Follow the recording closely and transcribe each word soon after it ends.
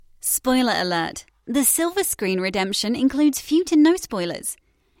Spoiler alert. The Silver Screen Redemption includes few to no spoilers.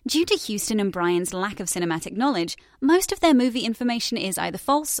 Due to Houston and Brian's lack of cinematic knowledge, most of their movie information is either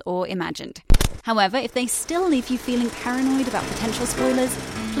false or imagined. However, if they still leave you feeling paranoid about potential spoilers,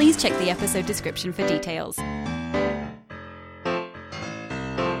 please check the episode description for details.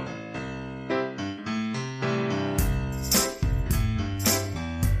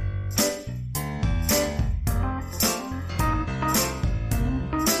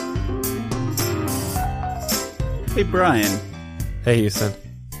 Hey, Brian. Hey, Houston.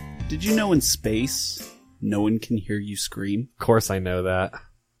 Did you know in space, no one can hear you scream? Of course I know that.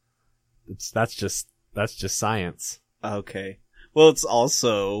 That's just science. Okay. Well, it's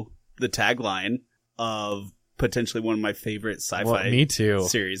also the tagline of potentially one of my favorite sci-fi Me too.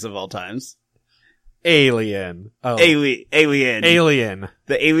 series of all times. Alien. Oh. Alien. Alien.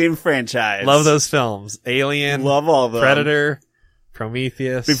 The Alien franchise. Love those films. Alien. Love all of them. Predator.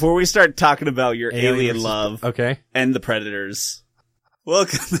 Prometheus. Before we start talking about your alien versus- love Okay. and the Predators,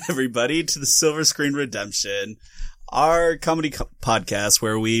 welcome everybody to the Silver Screen Redemption, our comedy podcast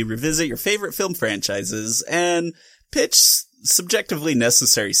where we revisit your favorite film franchises and pitch subjectively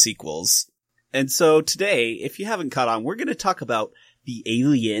necessary sequels. And so today, if you haven't caught on, we're going to talk about the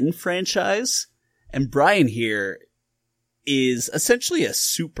Alien franchise. And Brian here is essentially a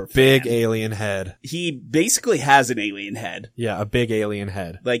super fan. Big alien head. He basically has an alien head. Yeah, a big alien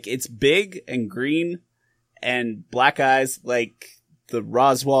head. Like, it's big and green and black eyes, like the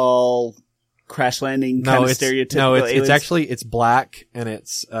Roswell crash landing kind of stereotypical No, aliens. it's black and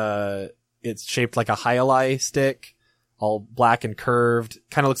it's shaped like a Hyali stick, all black and curved.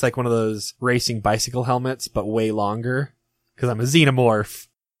 Kind of looks like one of those racing bicycle helmets, but way longer. Cause I'm a xenomorph.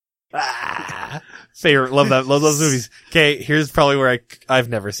 Favorite, love those movies. Okay, here's probably where I've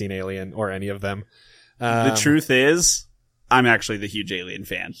never seen Alien or any of them. The truth is, I'm actually the huge Alien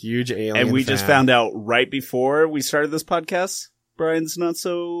fan. Huge Alien And we fan. just found out right before we started this podcast, Brian's not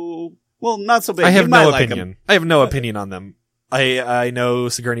so big. I have You might no like opinion. him. I have no opinion on them. I know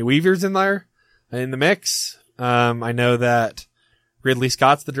Sigourney Weaver's in there, in the mix. I know that Ridley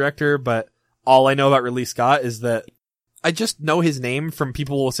Scott's the director, but all I know about Ridley Scott is that I just know his name from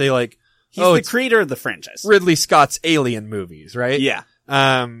people will say like, He's the creator of the franchise. Ridley Scott's Alien movies, right? Yeah.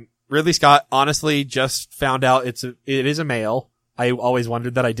 Ridley Scott honestly just found out it is a male. I always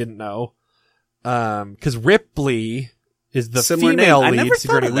wondered that. I didn't know. Cause Ripley is the Similar female name. I lead, never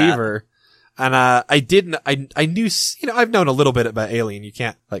Sigourney thought of that. Weaver. And, I knew, I've known a little bit about Alien. You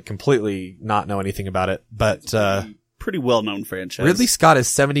can't like completely not know anything about it, but, Pretty well-known franchise. Ridley Scott is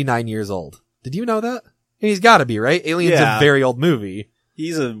 79 years old. Did you know that? He's gotta be, right? Alien's Yeah. a very old movie.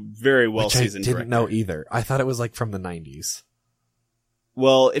 He's a very Which I well-seasoned didn't director. know either. I thought it was like from the 90s.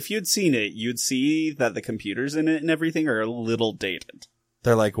 Well, if you'd seen it, you'd see that the computers in it and everything are a little dated.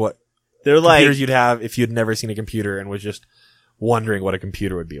 They're like what They're like, computers you'd have if you'd never seen a computer and was just wondering what a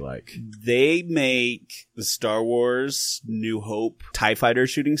computer would be like. they make the Star Wars New Hope TIE Fighter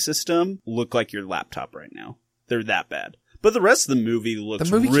shooting system look like your laptop right now. They're that bad. But the rest of the movie looks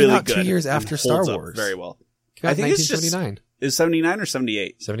The movie came really out good. 2 years and after Star holds up Wars. very well. I I think it's just 1979. Is 79 or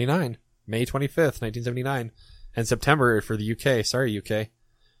 78? 79. May 25th, 1979. And September for the UK. Sorry, UK.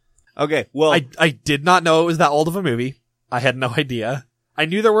 Okay, well, I did not know it was that old of a movie. I had no idea. I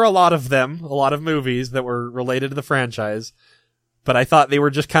knew there were a lot of them, a lot of movies that were related to the franchise, but I thought they were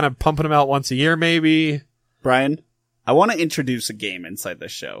just kind of pumping them out once a year, maybe. Brian, I want to introduce a game inside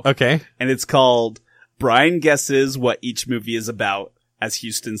this show. Okay. And it's called Brian Guesses What Each Movie Is About, as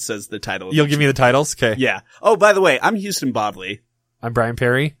Houston says the title. of You'll each give me the titles? Okay. Yeah. Oh, by the way, I'm Houston Bodley. I'm Brian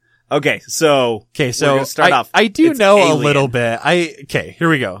Perry. Okay, so Okay, we're so gonna start off. I do It's know a Alien. little bit. Okay, here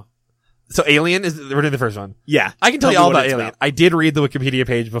we go. So Alien we're doing the first one. Yeah, I can tell you me all what about it's Alien. I did read the Wikipedia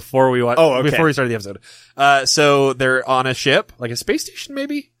page before we okay. before we started the episode. So they're on a ship, like a space station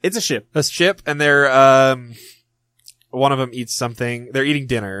maybe? It's a ship. A ship, and they're, one of them eats something. They're eating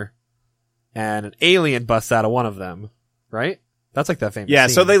dinner, and an alien busts out of one of them, right? That's like that famous Yeah,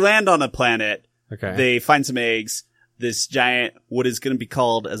 scene. so they land on a planet. Okay. They find some eggs. This giant, what is going to be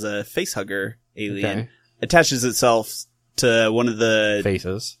called as a facehugger alien, Okay. attaches itself to one of the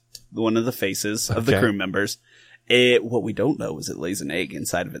Faces. faces of the Okay. crew members. What we don't know is it lays an egg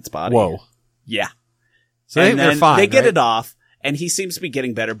inside of its body. Whoa. Yeah. So And they're then fine, they get right? it off, and he seems to be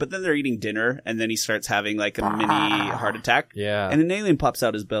getting better, but then they're eating dinner, and then he starts having like a mini heart attack, Yeah. and an alien pops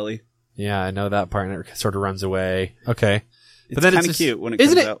out his belly. Yeah, I know that part, and it sort of runs away. Okay. It's then kind of just- cute when it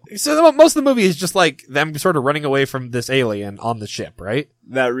Isn't comes it? out. So most of the movie is just like them sort of running away from this alien on the ship, right?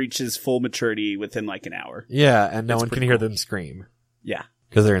 That reaches full maturity within like an hour. Yeah, and no That's one can pretty hear cool. them scream Yeah.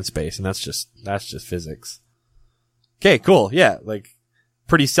 because they're in space, and that's just physics. Okay, cool. Yeah, like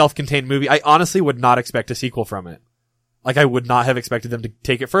pretty self-contained movie. I honestly would not expect a sequel from it. Like, I would not have expected them to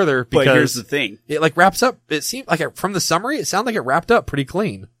take it further because But here's the thing. it like wraps up. It seemed like from the summary, it sounded like it wrapped up pretty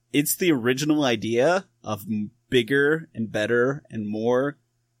clean. It's the original idea of bigger and better and more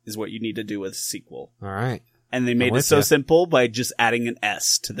is what you need to do with a sequel. All right. And they made it with so ya. simple by just adding an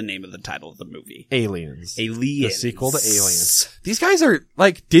S to the name of the title of the movie. Aliens. Aliens. The sequel to Aliens. These guys are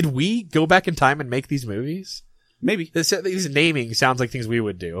like, did we go back in time and make these movies? Maybe. These naming sounds like things we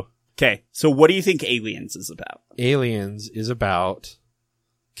would do. Okay, so what do you think Aliens is about? Aliens is about...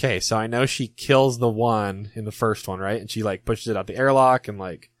 Okay, so I know she kills the one in the first one, right? And she like pushes it out the airlock and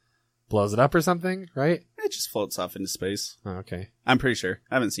like blows it up or something, right? It just floats off into space. Oh, okay. I'm pretty sure.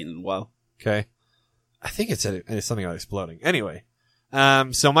 I haven't seen it in a while. Okay. I think it's something about exploding. Anyway.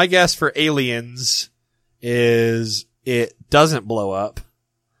 So my guess for Aliens is it doesn't blow up.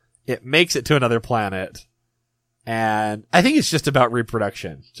 It makes it to another planet. And I think it's just about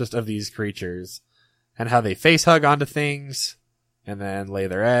reproduction, just of these creatures and how they face hug onto things and then lay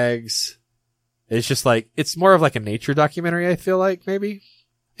their eggs. It's just like, it's more of like a nature documentary, I feel like, maybe.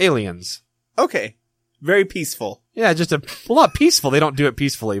 Aliens. Okay. Very peaceful. Yeah, just not peaceful. They don't do it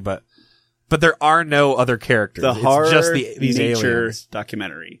peacefully, but there are no other characters. The horror it's just these nature aliens.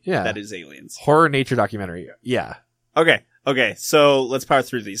 documentary. Yeah. That is Aliens. Horror nature documentary. Yeah. Okay, so let's power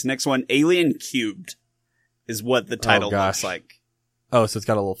through these. Next one, Alien Cubed, is what the title looks like. Oh, so it's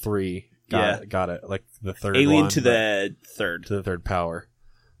got a little 3. Got it. Like the third Alien one, to the third. to the third power.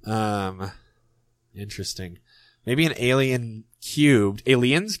 Interesting. Maybe an alien cubed.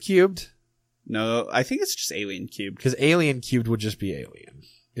 Aliens cubed? No, I think it's just Alien Cubed. Because alien cubed would just be alien.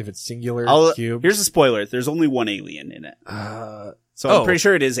 If it's singular cubed. Here's a spoiler. There's only one alien in it. So I'm pretty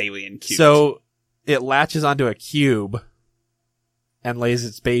sure it is Alien Cubed. So it latches onto a cube and lays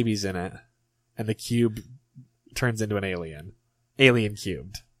its babies in it. And the cube turns into an alien. Alien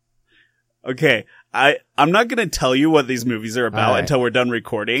cubed. Okay, I'm not going to tell you what these movies are about All right. until we're done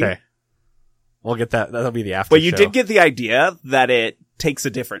recording. Okay. We'll get that. That'll be the after But you show. did get the idea that it takes a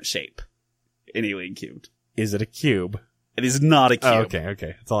different shape in Alien Cubed. Is it a cube? It is not a cube. Oh,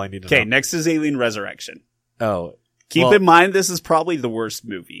 okay. That's all I need to Okay, know. next is Alien Resurrection. Oh. Keep Well- in mind, this is probably the worst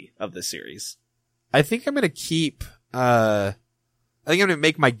movie of the series. I think I'm going to keep, I think I'm going to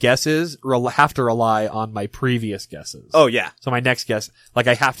make my guesses, have to rely on my previous guesses. Oh, yeah. So my next guess, like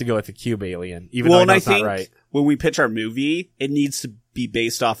I have to go with the cube alien, even Well, though I and know I it's not think right. when we pitch our movie, it needs to be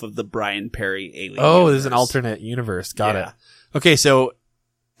based off of the Brian Perry Alien Oh, there's an universe. alternate universe. Got Yeah. it. Okay, so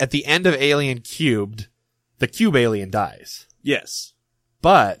at the end of Alien Cubed, the cube alien dies. Yes.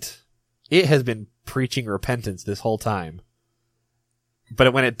 But it has been preaching repentance this whole time.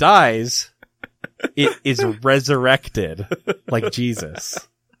 But when it dies, it is resurrected like Jesus.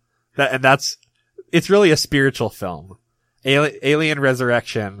 It's really a spiritual film. Alien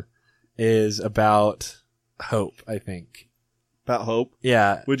Resurrection is about hope, I think. About hope.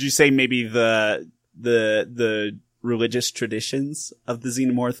 Yeah. Would you say maybe the religious traditions of the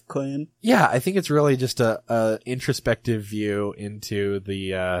Xenomorph clan? Yeah, I think it's really just a introspective view into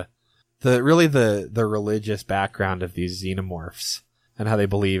the religious background of these xenomorphs and how they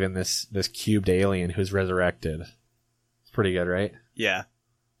believe in this cubed alien who's resurrected. It's pretty good, right? Yeah.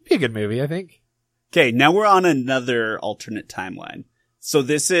 Be a good movie, I think. Okay, now we're on another alternate timeline. So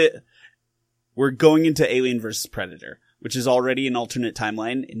we're going into Alien vs. Predator, which is already an alternate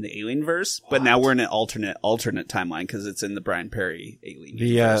timeline in the Alienverse, but now we're in an alternate timeline because it's in the Brian Perry Alien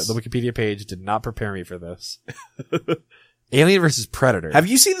universe. The Wikipedia page did not prepare me for this. Alien vs. Predator. Have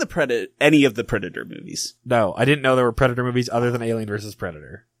you seen any of the Predator movies? No, I didn't know there were Predator movies other than Alien vs.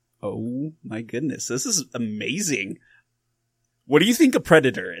 Predator. Oh my goodness, this is amazing. What do you think a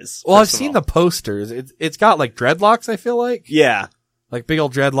Predator is? Well, I've first of seen all? the posters. It's got like dreadlocks, I feel like. Yeah. Like big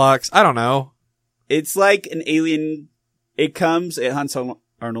old dreadlocks. I don't know. It's like an alien. It hunts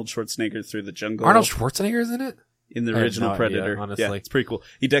Arnold Schwarzenegger through the jungle. Arnold Schwarzenegger's in it? in the I have original no idea, Predator. honestly. Yeah, it's pretty cool.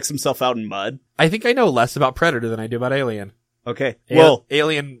 He decks himself out in mud. I think I know less about Predator than I do about Alien. Okay. Well,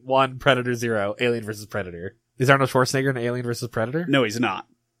 Alien 1, Predator 0, Alien vs. Predator. Is Arnold Schwarzenegger in Alien vs. Predator? no, he's not.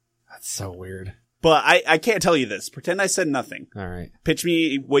 That's so weird. But I can't tell you this. Pretend I said nothing. All right. Pitch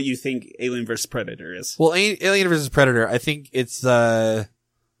me what you think Alien vs. Predator is. Well, Alien vs. Predator, I think it's, I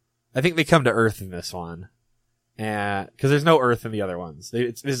think they come to Earth in this one. Cause there's no Earth in the other ones.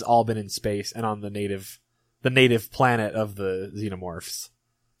 This has all been in space and on the native planet of the xenomorphs.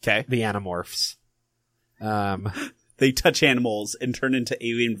 Okay. The animorphs. They touch animals and turn into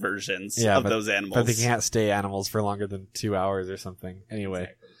alien versions of those animals. But they can't stay animals for longer than 2 hours or something.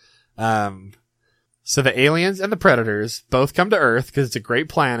 Anyway. So the aliens and the predators both come to Earth because it's a great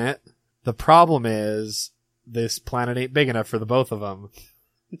planet. The problem is this planet ain't big enough for the both of them.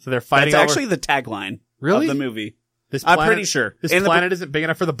 So they're fighting That's over... actually the tagline Really? of the movie. This I'm planet- pretty sure. This In the- planet isn't big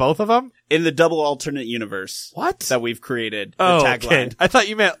enough for the both of them? In the double alternate universe What? that we've created, the Oh, tagline. okay. I thought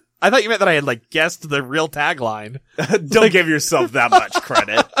you meant that I had like guessed the real tagline. Don't give yourself that much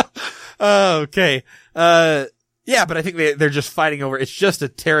credit. Oh, okay. Yeah, but I think they're just fighting over. It's just a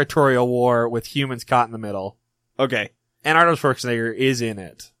territorial war with humans caught in the middle, Okay. and Arnold Schwarzenegger is in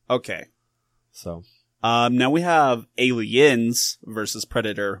it. Okay. So, Now we have Aliens versus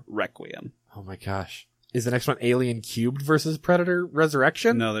Predator Requiem. oh my gosh, is the next one Alien Cubed versus Predator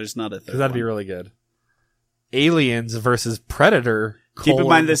Resurrection? No, there's not a third because that'd be one. really good. Aliens versus Predator. Keep in colon-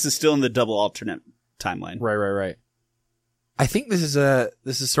 mind this is still in the double alternate timeline. Right. I think this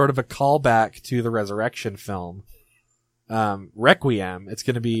is sort of a callback to the Resurrection film, Requiem. It's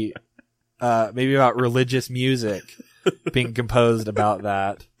going to be maybe about religious music being composed about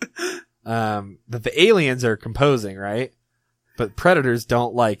that. That the aliens are composing, right? But predators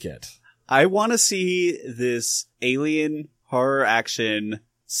don't like it. I want to see this alien horror action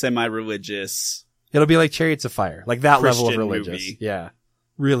semi-religious. It'll be like Chariots of Fire, like that level of Christian religious. movie. Yeah,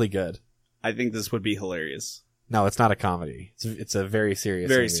 really good. I think this would be hilarious. No, it's not a comedy. It's a very serious.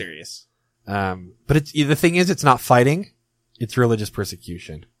 Very movie. serious. But the thing is, it's not fighting; it's religious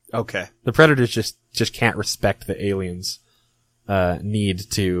persecution. Okay. The predators just can't respect the aliens' need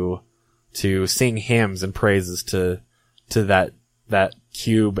to sing hymns and praises to that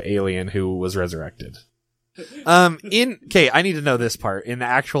cube alien who was resurrected. I need to know this part. In the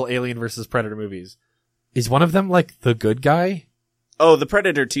actual Alien versus Predator movies, is one of them like the good guy? Oh, the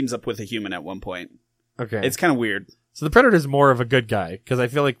Predator teams up with a human at one point. Okay. It's kind of weird. So the Predator's more of a good guy, because I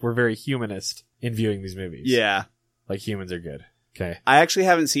feel like we're very humanist in viewing these movies. Yeah. Like humans are good. Okay. I actually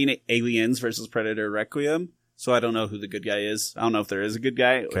haven't seen Aliens versus Predator Requiem, so I don't know who the good guy is. I don't know if there is a good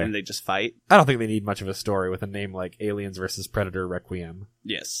guy Okay. and they just fight. I don't think they need much of a story with a name like Aliens versus Predator Requiem.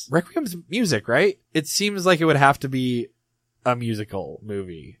 Yes. Requiem's music, right? It seems like it would have to be a musical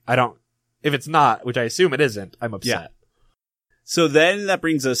movie. If it's not, which I assume it isn't, I'm upset. Yeah. So then that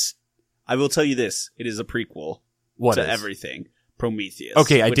brings us, I will tell you this, it is a prequel What to is? everything. Prometheus.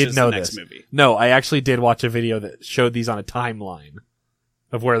 Okay, I which did is know the next this. movie. No, I actually did watch a video that showed these on a timeline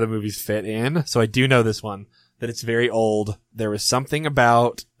of where the movies fit in. So I do know this one, that it's very old. There was something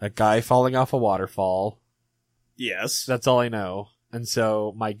about a guy falling off a waterfall. Yes. That's all I know. And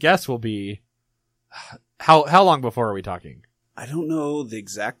so my guess will be, how long before are we talking? I don't know the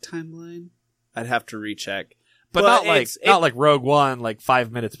exact timeline. I'd have to recheck. But not like Rogue One, like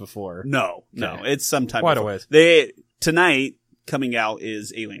 5 minutes before. No, Okay. it's sometime Quite a before. ways. Tonight, coming out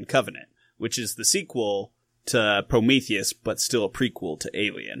is Alien Covenant, which is the sequel to Prometheus, but still a prequel to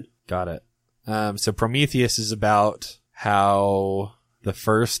Alien. Got it. So Prometheus is about how the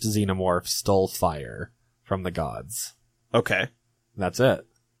first xenomorph stole fire from the gods. Okay. That's it.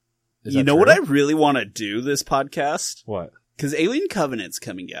 Is You that know what true? I really want to do this podcast? What? Because Alien Covenant's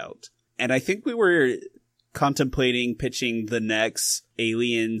coming out, and I think we were contemplating pitching the next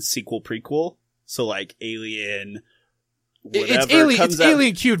Alien sequel prequel. So like Alien, whatever It's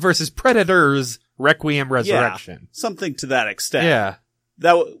Alien Cubed versus Predators Requiem Resurrection. something to that extent. Yeah.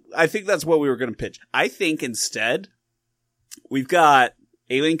 I think that's what we were going to pitch. I think instead, we've got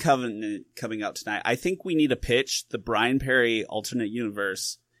Alien Covenant coming out tonight. I think we need to pitch the Brian Perry alternate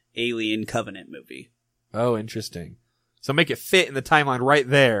universe Alien Covenant movie. Oh, interesting. So make it fit in the timeline right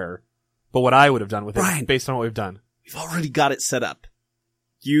there. But what I would have done with Brian. it, based on what we've done. We've already got it set up.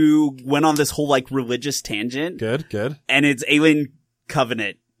 You went on this whole like religious tangent, Good. and it's Alien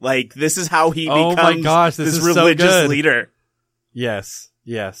Covenant. Like this is how he Oh becomes my gosh, this is so religious good. leader. Yes.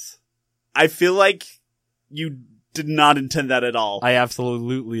 I feel like you did not intend that at all. I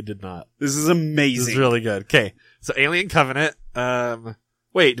absolutely did not. This is amazing. This is really good. Okay. So Alien Covenant.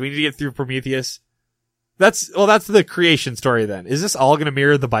 Wait, do we need to get through Prometheus? That's the creation story then. Is this all going to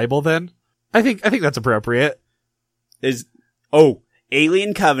mirror the Bible then? I think that's appropriate.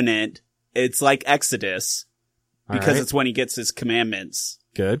 Alien Covenant. It's like Exodus because All right. it's when he gets his commandments.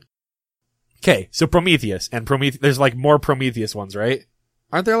 Good. Okay, so Prometheus and there's like more Prometheus ones, right?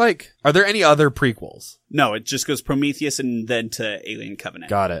 Are there any other prequels? No, it just goes Prometheus and then to Alien Covenant.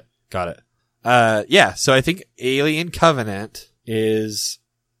 Got it. Yeah, so I think Alien Covenant is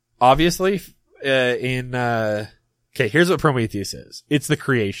obviously okay, here's what Prometheus is. It's the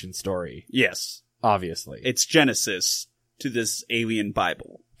creation story, Yes. obviously. It's Genesis to this alien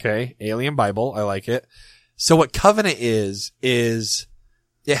Bible. Okay, Alien Bible, I like it. So what Covenant is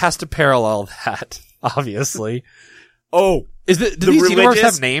it has to parallel that, obviously. Oh, Do these universes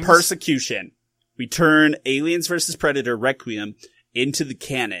have names? persecution. We turn Aliens versus Predator Requiem into the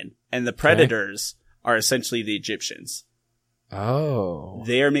canon, and the Predators are essentially the Egyptians. Oh.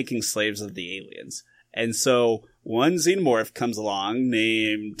 They are making slaves of the aliens. And so one xenomorph comes along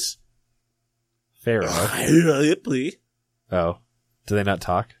named Pharaoh. Ripley. Oh. Do they not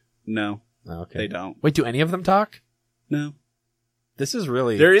talk? No, Oh, okay. they don't. Wait, do any of them talk? No. This is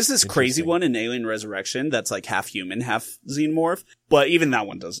really... There is this crazy interesting. one in Alien Resurrection that's like half human, half xenomorph, but even that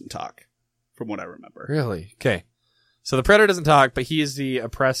one doesn't talk, from what I remember. Really? Okay. So the Predator doesn't talk, but he is the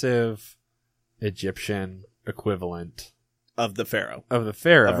oppressive Egyptian equivalent Of the Pharaoh. of the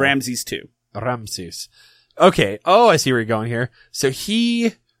Pharaoh. Of Ramses II. Ramses. Okay. Oh, I see where you're going here. So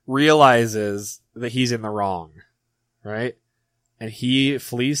he realizes that he's in the wrong, right? And he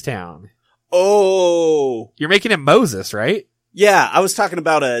flees town. Oh! You're making him Moses, right? Yeah, I was talking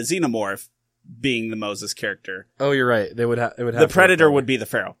about a xenomorph being the Moses character. Oh, you're right. They would have. It would have The Predator would be the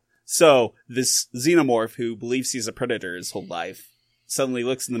Pharaoh. So this xenomorph who believes he's a predator his whole life suddenly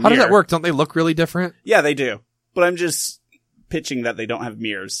looks in the How mirror. does that work? Don't they look really different? Yeah, they do. But I'm just pitching that they don't have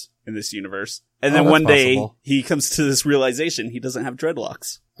mirrors in this universe. And Oh, then that's one day possible. he comes to this realization he doesn't have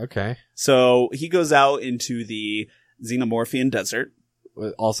dreadlocks. Okay. So he goes out into the Xenomorphian desert.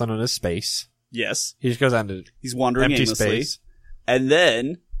 Also known as space. Yes. He just goes out into He's wandering empty aimlessly. space. And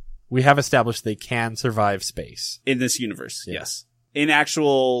then We have established they can survive space. in this universe, Yeah. yes. In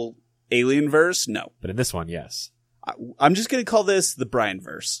actual Alienverse, no. But in this one, yes. I'm just going to call this the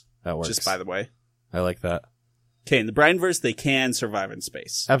Brianverse. That works. Just by the way. I like that. Okay, in the Brianverse, they can survive in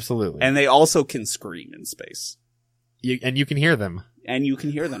space. Absolutely. And they also can scream in space. you can hear them. And you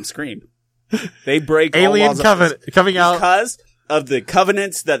can hear them scream. They break all Alien laws of Covenant coming out. because of the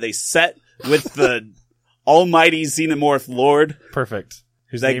covenants that they set with the almighty Xenomorph Lord Perfect.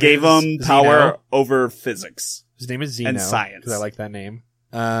 Whose that name gave is them power Xeno. over physics. His name is Xeno. and science. Because I like that name.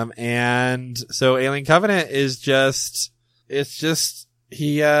 And so Alien Covenant is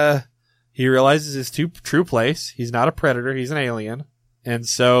he realizes his true place. He's not a predator. He's an alien. And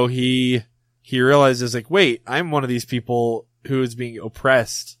so he realizes like, wait, I'm one of these people who is being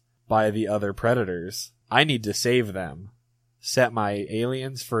oppressed by the other predators. I need to save them. Set my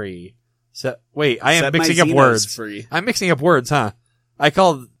aliens free. I am Set my mixing up Xenos words. free. I'm mixing up words, huh? I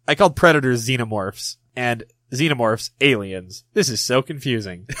called predators xenomorphs and xenomorphs aliens. This is so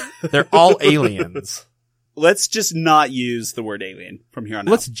confusing. They're all aliens. Let's just not use the word alien from here on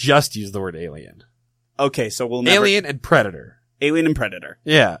Let's just use the word alien. out. Okay, so we'll never... Alien and predator. Alien and Predator.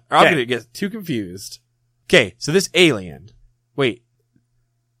 Yeah. Or I'm Okay. going to get too confused. Okay, so this alien. Wait.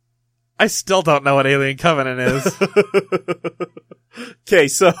 I still don't know what Alien Covenant is. Okay,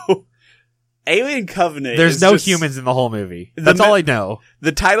 so... Alien Covenant There's is no just- humans in the whole movie. That's all I know.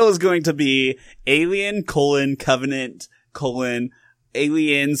 The title is going to be Alien, Covenant,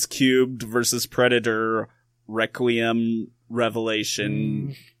 Aliens Cubed versus Predator, Requiem,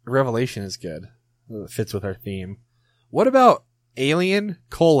 Revelation. Revelation is good. It fits with our theme. What about Alien,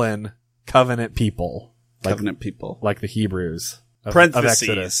 Covenant people? Covenant people. Like the Hebrews. Of Exodus.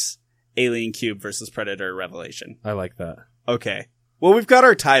 Parentheses. Alien Cube versus Predator, Revelation. I like that. Okay. Well, we've got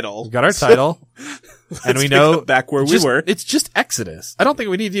our title. We've got our title. And we Let's know pick up back where just- we were. It's just Exodus. I don't think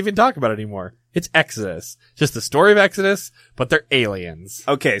we need to even talk about it anymore. It's Exodus. Just the story of Exodus, but they're aliens.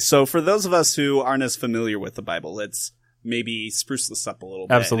 Okay, so for those of us who aren't as familiar with the Bible, let's maybe spruce this up a little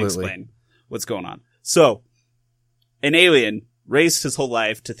bit Absolutely. and explain what's going on. So, an alien raised his whole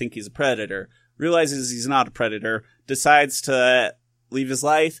life to think he's a predator, realizes he's not a predator, decides to leave his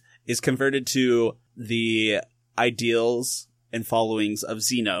life, is converted to the ideals and followings of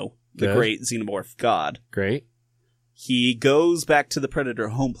Xeno, the Good. great xenomorph god. Great. He goes back to the predator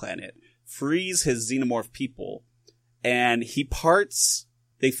home planet, frees his xenomorph people, and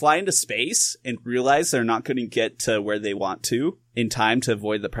they fly into space and realize they're not going to get to where they want to in time to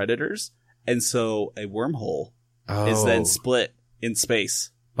avoid the predators. And so a wormhole is then split in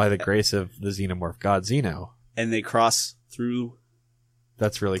space, by the grace of the xenomorph god Xeno. and they cross through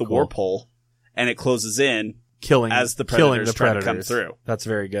That's really the cool. warp hole, and it closes in Killing as the killing predators try to come through. That's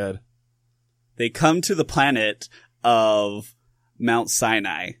very good. They come to the planet of Mount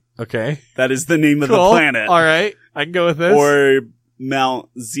Sinai. Okay. That is the name of Cool. the planet. All right. I can go with this. Or Mount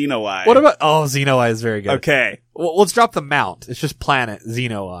Xenoi. what about... Oh, Xenoi is very good. Okay. Well, let's drop the mount. It's just planet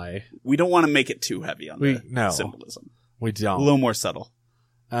Xenoi. We don't want to make it too heavy on the symbolism. We A don't. little more subtle.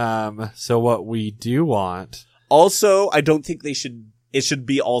 So what we do want... Also, I don't think it should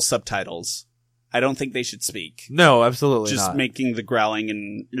be all subtitles. I don't think they should speak. No, absolutely Just not. making the growling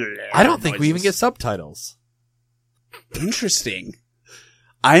and... I don't think we even get noises. subtitles. Interesting.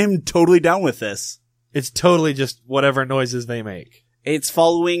 I am totally down with this. It's totally just whatever noises they make. It's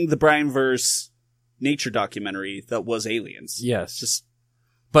following the Brianverse nature documentary that was Aliens. Yes. Just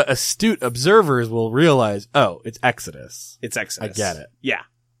But astute observers will realize, oh, it's Exodus. It's Exodus. I get it. Yeah.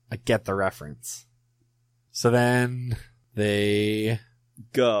 I get the reference. So then they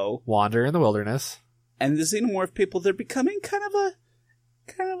Go. wander in the wilderness. And the xenomorph people, they're becoming kind of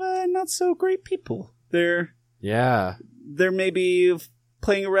a not so great people. They're Yeah, maybe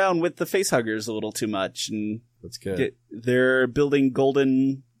playing around with the facehuggers a little too much, and that's good. they're building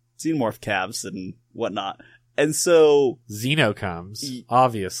golden xenomorph calves and whatnot. And so, Xeno comes,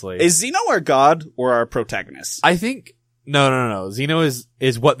 obviously. is Xeno our god or our protagonist? I think no. Xeno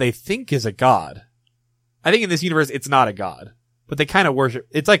is what they think is a god. I think in this universe it's not a god, but they kind of worship.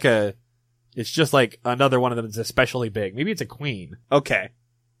 It's just like another one of them that's especially big. Maybe it's a queen Okay.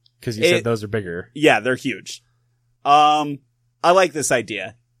 because you said those are bigger. Yeah, they're huge. I like this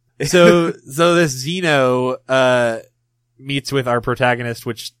idea. So this Xeno meets with our protagonist,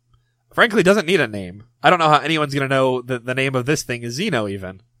 which frankly doesn't need a name. I don't know how anyone's gonna know that the name of this thing is Xeno.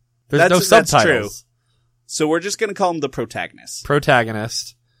 Even there's no subtitles. That's true. So we're just gonna call him the protagonist.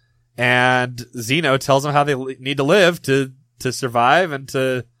 Protagonist, and Xeno tells them how they need to live to survive and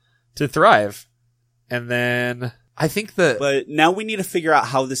to thrive. And then I think But now we need to figure out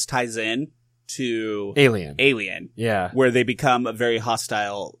how this ties in to Alien. Yeah. Where they become a very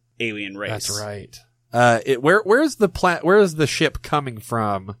hostile alien race. That's right. Where's the ship coming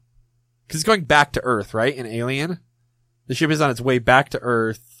from? Because it's going back to Earth, right? In Alien? The ship is on its way back to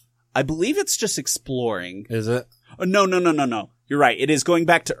Earth. I believe it's just exploring. Is it? Oh, no. You're right. It is going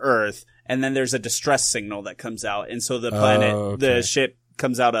back to Earth, and then there's a distress signal that comes out, and so the planet, the ship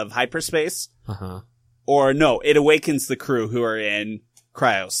comes out of hyperspace. Uh-huh. Or no, it awakens the crew who are in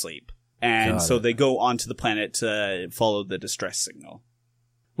cryosleep. And so they go onto the planet to follow the distress signal.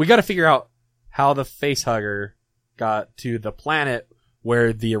 We got to figure out how the facehugger got to the planet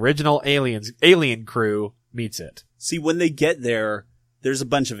where the original alien crew meets it. See, when they get there, there's a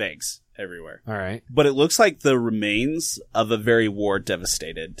bunch of eggs everywhere. All right. But it looks like the remains of a very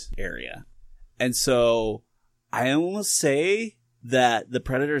war-devastated area. And so I almost say that the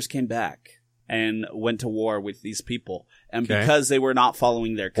Predators came back and went to war with these people. And because they were not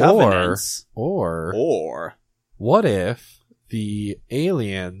following their covenants... Or what if the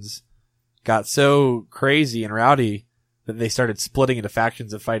aliens got so crazy and rowdy that they started splitting into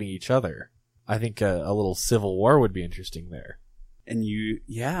factions and fighting each other? I think a little civil war would be interesting there. And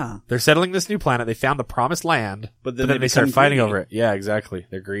they're settling this new planet. They found the promised land, but then they start fighting over it. Yeah, exactly.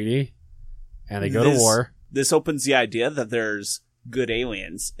 They're greedy, and they go to war. This opens the idea that there's good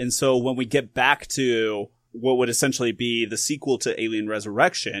aliens. And so when we get back to what would essentially be the sequel to Alien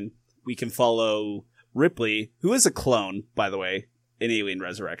Resurrection, we can follow Ripley, who is a clone, by the way, in Alien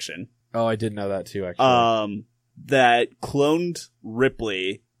Resurrection. Oh, I did know that too, actually. That cloned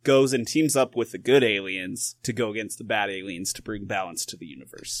Ripley goes and teams up with the good aliens to go against the bad aliens to bring balance to the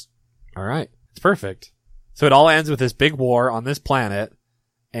universe. All right. It's perfect. So it all ends with this big war on this planet,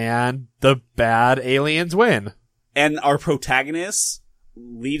 and the bad aliens win. And our protagonist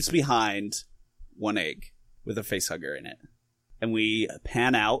leaves behind one egg with a facehugger in it. And we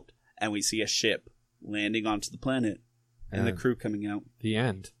pan out, and we see a ship landing onto the planet, and the crew coming out. The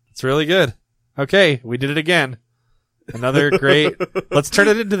end. It's really good. Okay, we did it again. Another great... Let's turn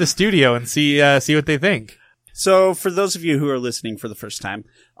it into the studio and see what they think. So, for those of you who are listening for the first time,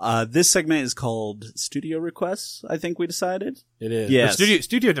 this segment is called Studio Requests, I think we decided. It is. Yes.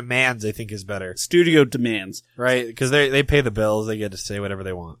 Studio Demands, I think, is better. Studio Demands. Right, because they pay the bills. They get to say whatever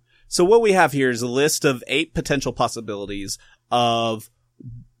they want. So what we have here is a list of 8 potential possibilities of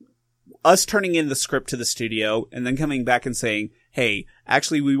us turning in the script to the studio and then coming back and saying, hey,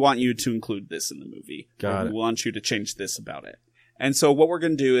 actually, we want you to include this in the movie. Got it. We want you to change this about it. And so what we're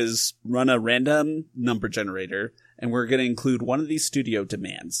going to do is run a random number generator, and we're going to include one of these studio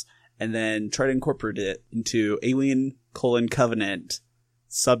demands and then try to incorporate it into Alien: Covenant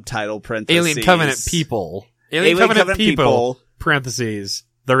subtitle parentheses. Alien Covenant people. Alien Covenant people parentheses.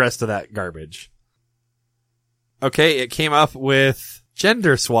 The rest of that garbage. Okay, it came up with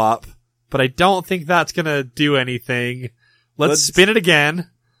gender swap, but I don't think that's gonna do anything. Let's spin it again.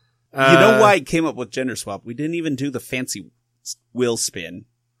 You know why it came up with gender swap? We didn't even do the fancy wheel spin.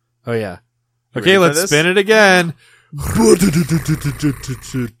 Oh yeah. Okay, let's spin it again.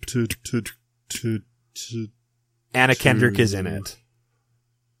 Anna Kendrick is in it.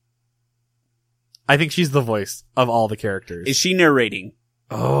 I think she's the voice of all the characters. Is she narrating?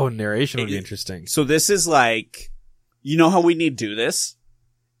 Oh, narration would be interesting. So this is like, you know how we need to do this?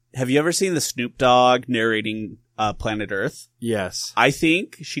 Have you ever seen the Snoop Dogg narrating Planet Earth? Yes. I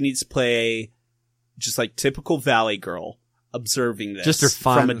think she needs to play just like typical Valley girl observing this just her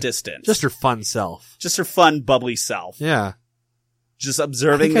fun, from a distance. Just her fun self. Just her fun, bubbly self. Yeah. just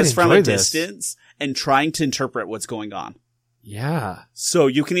observing I'd this from a enjoy this. distance and trying to interpret what's going on. Yeah. So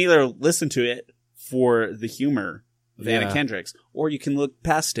you can either listen to it for the humor of Anna Yeah. Kendrick, or you can look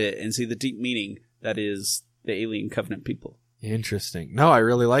past it and see the deep meaning that is the Alien Covenant people. Interesting. No, I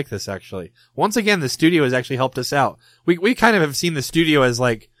really like this actually. Once again, the studio has actually helped us out. We kind of have seen the studio as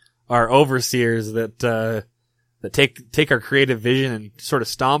like our overseers that take our creative vision and sort of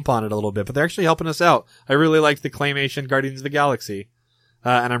stomp on it a little bit, but they're actually helping us out. I really liked the claymation Guardians of the Galaxy.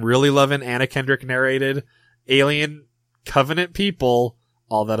 And I'm really loving Anna Kendrick narrated Alien Covenant people,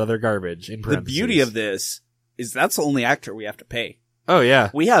 all that other garbage in The parentheses. beauty of this is that's the only actor we have to pay. Oh yeah.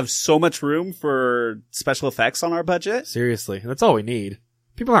 We have so much room for special effects on our budget. Seriously. That's all we need.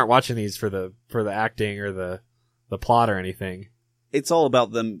 People aren't watching these for the acting or the plot or anything. It's all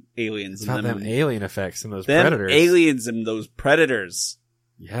about them aliens It's and about them alien effects and those them predators. aliens and those predators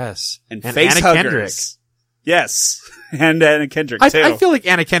Yes. and face Anna huggers. Kendrick. Yes, and Anna Kendrick too. I feel like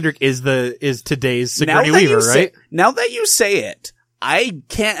Anna Kendrick is today's Sigourney that Weaver, you say- right? now that you say it, I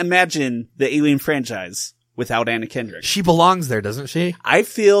can't imagine the Alien franchise without Anna Kendrick. She belongs there, doesn't she? I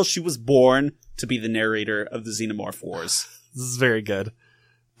feel she was born to be the narrator of the Xenomorph Wars. This is very good.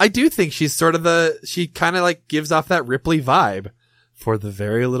 I do think she's sort of she kind of like gives off that Ripley vibe for the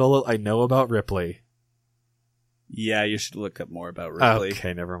very little I know about Ripley. Yeah, you should look up more about Ripley.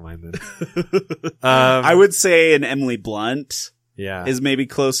 Okay, never mind then. I would say an Emily Blunt Yeah. is maybe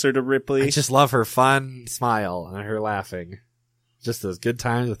closer to Ripley. I just love her fun smile and her laughing. Just those good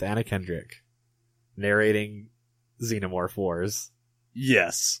times with Anna Kendrick narrating Xenomorph Wars.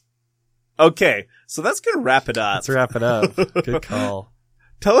 Yes. Okay, so that's gonna wrap it up. Let's wrap it up. Good call.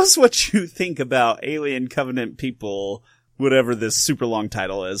 Tell us what you think about Alien Covenant people, whatever this super long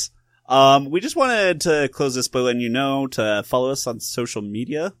title is. We just wanted to close this by letting you know to follow us on social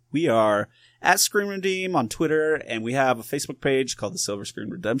media. We are at Screen Redeem on Twitter, and we have a Facebook page called the Silver Screen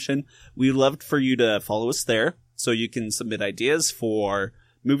Redemption. We'd love for you to follow us there so you can submit ideas for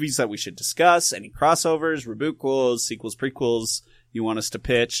movies that we should discuss, any crossovers, rebootquels, sequels, prequels you want us to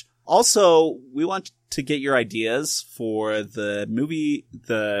pitch. Also, we want to get your ideas for the movie,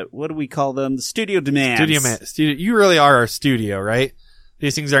 what do we call them? The studio demands. Studio. You really are our studio, right?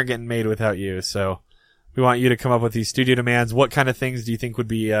 These things aren't getting made without you, so we want you to come up with these studio demands. What kind of things do you think would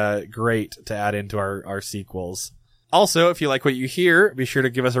be great to add into our sequels? Also, if you like what you hear, be sure to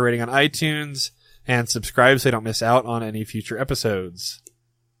give us a rating on iTunes and subscribe so you don't miss out on any future episodes.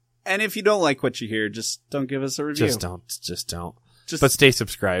 And if you don't like what you hear, just don't give us a review. Just don't. But stay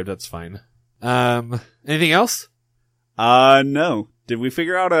subscribed, that's fine. Anything else? No. Did we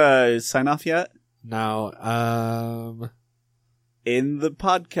figure out a sign off yet? No. In the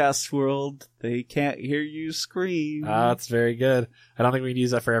podcast world, they can't hear you scream. That's very good. I don't think we can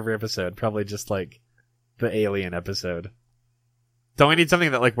use that for every episode. Probably just like the Alien episode. Don't we need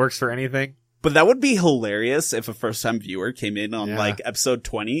something that like works for anything? But that would be hilarious if a first time viewer came in on Yeah. like episode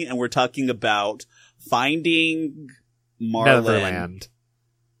 20 and we're talking about finding Marlin. Neverland.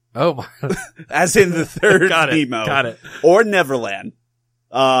 Oh my. As in the third Got it. Nemo. Got it. Or Neverland.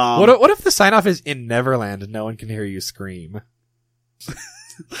 What if the sign off is in Neverland and no one can hear you scream? So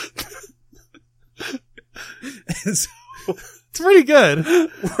It's pretty good.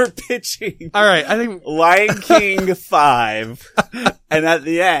 we're pitching All right, I think Lion King 5, and at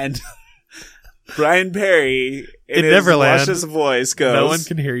the end, Brian Perry in his Neverland, luscious voice goes, no one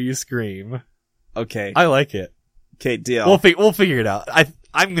can hear you scream. Okay, I like it. okay, deal. We'll figure it out.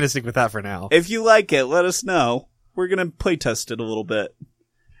 I'm gonna stick with that for now. If you like it, let us know. We're gonna play test it a little bit.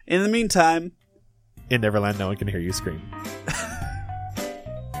 In the meantime, In Neverland, no one can hear you scream.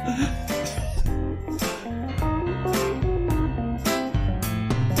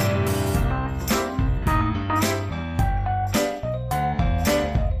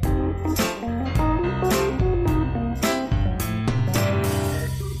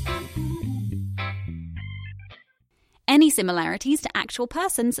 Any similarities to actual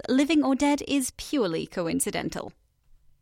persons, living or dead, is purely coincidental.